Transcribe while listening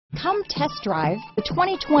Come test drive the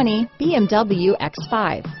 2020 BMW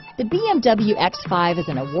X5. The BMW X5 is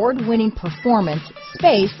an award-winning performance,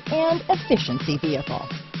 space, and efficiency vehicle.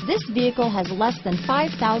 This vehicle has less than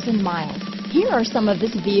 5,000 miles. Here are some of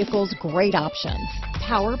this vehicle's great options: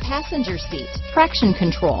 power passenger seat, traction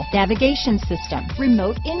control, navigation system,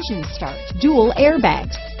 remote engine start, dual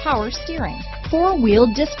airbags, power steering,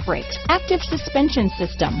 four-wheel disc brakes, active suspension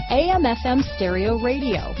system, AM/FM stereo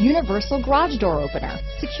radio, universal garage door opener,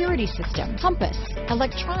 security system, compass,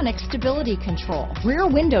 electronic stability control, rear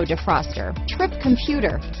window defroster, trip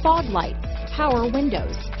computer, fog lights, power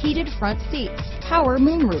windows, heated front seats, power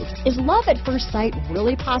moonroof. Is love at first sight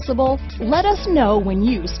really possible? Let us know when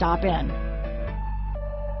you stop in.